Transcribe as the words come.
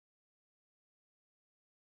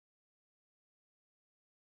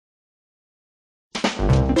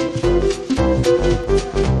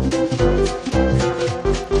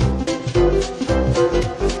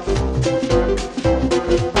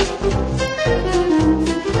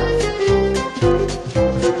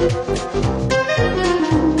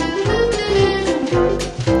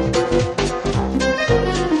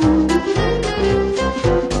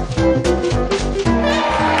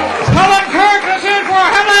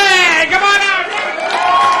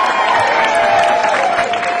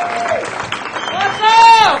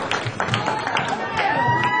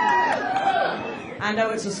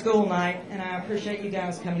school night, and I appreciate you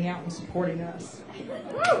guys coming out and supporting us.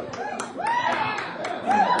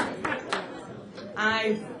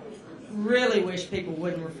 I really wish people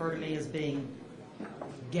wouldn't refer to me as being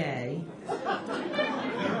gay.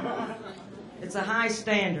 It's a high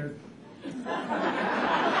standard.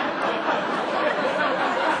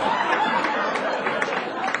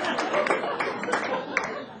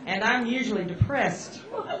 And I'm usually depressed.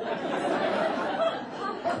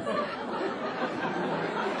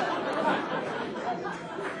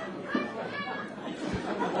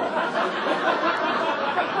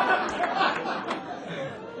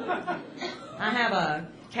 I have a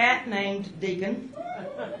cat named Deacon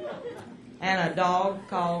and a dog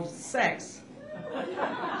called Sex.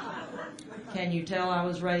 Can you tell I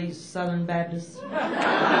was raised Southern Baptist?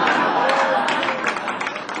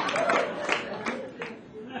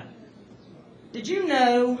 Did you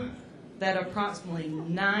know that approximately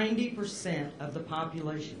 90% of the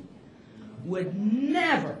population would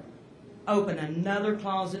never open another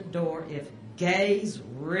closet door if gays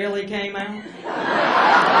really came out?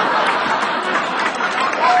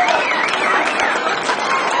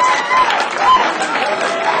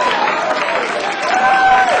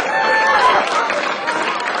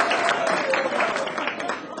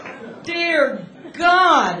 Dear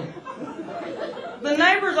God, the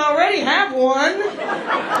neighbors already have one.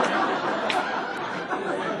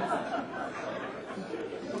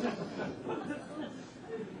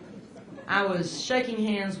 I was shaking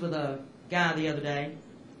hands with a guy the other day.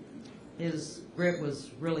 His grip was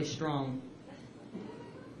really strong.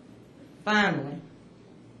 Finally,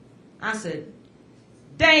 I said,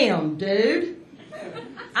 "Damn, dude,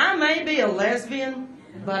 I may be a lesbian,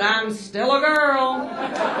 but I'm still a girl."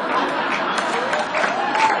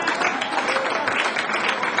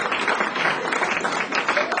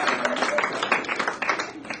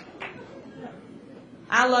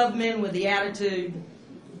 I love men with the attitude,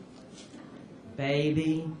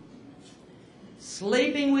 "Baby,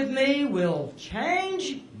 sleeping with me will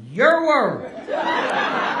change your world."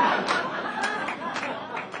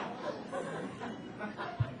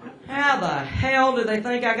 How the hell do they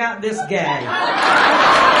think I got this gay?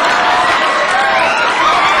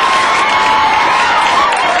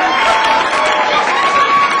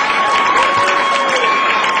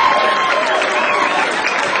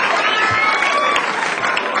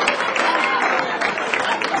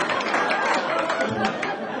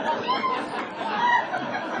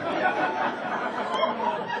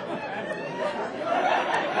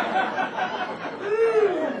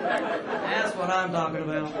 That's what I'm talking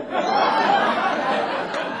about.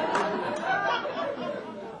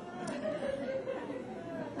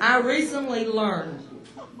 I recently learned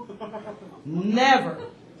never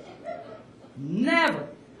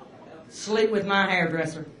sleep with my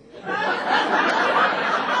hairdresser.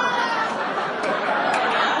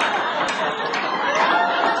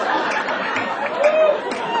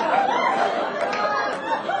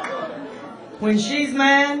 When she's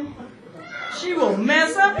mad, she will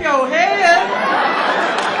mess up your head.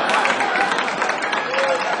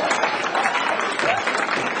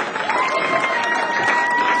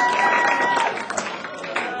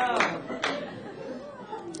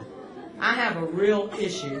 I have a real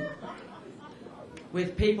issue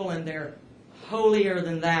with people and their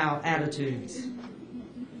holier-than-thou attitudes.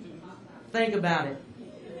 Think about it.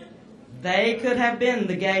 They could have been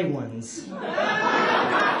the gay ones.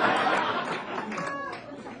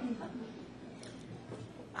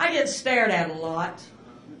 I get stared at a lot.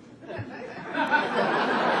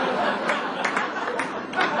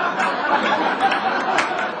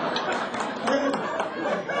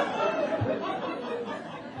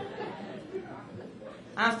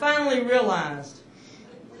 I finally realized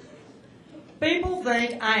people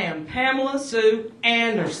think I am Pamela Sue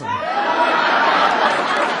Anderson.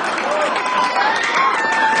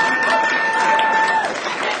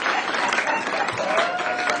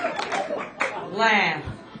 Laugh.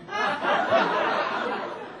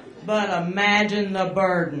 But imagine the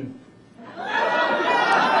burden.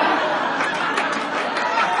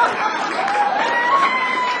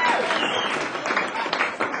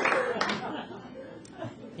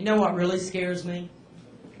 You know what really scares me?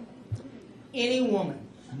 Any woman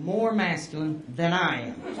more masculine than I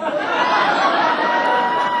am.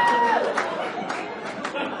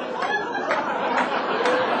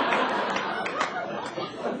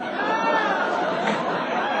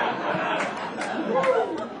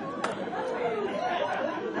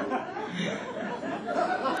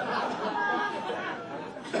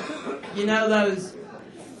 You know those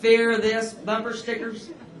fear this bumper stickers?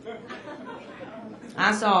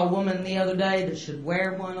 I saw a woman the other day that should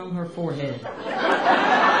wear one on her forehead.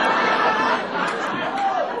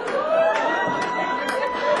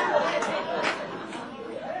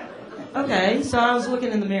 Okay, so I was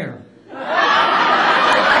looking in the mirror.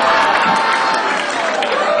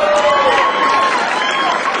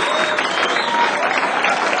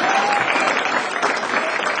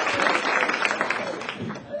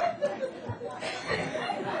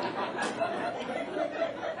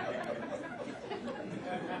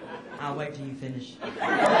 I'll wait till you finish.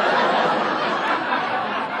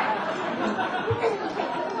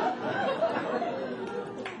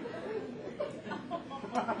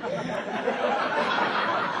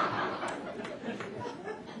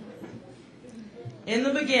 In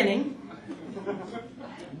the beginning,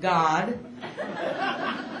 God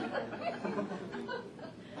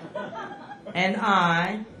and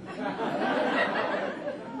I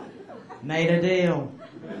made a deal.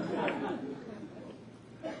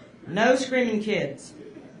 No screaming kids.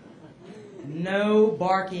 No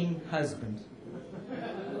barking husband.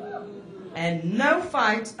 And no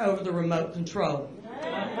fights over the remote control.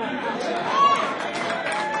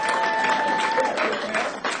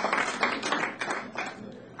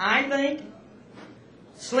 I think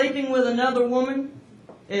sleeping with another woman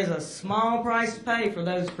is a small price to pay for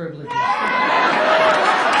those privileges.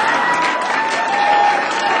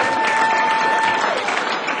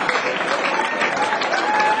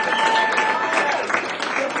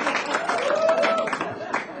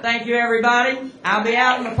 Thank you, everybody. I'll be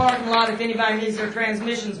out in the parking lot if anybody needs their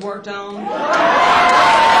transmissions worked on.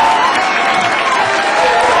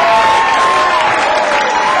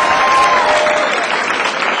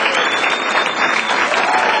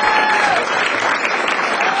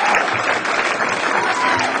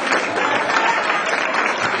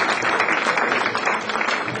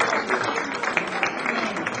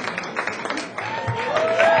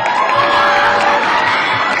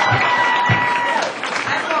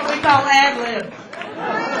 Ad-lib.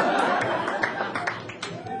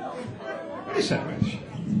 Wait a second.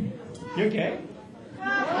 You okay?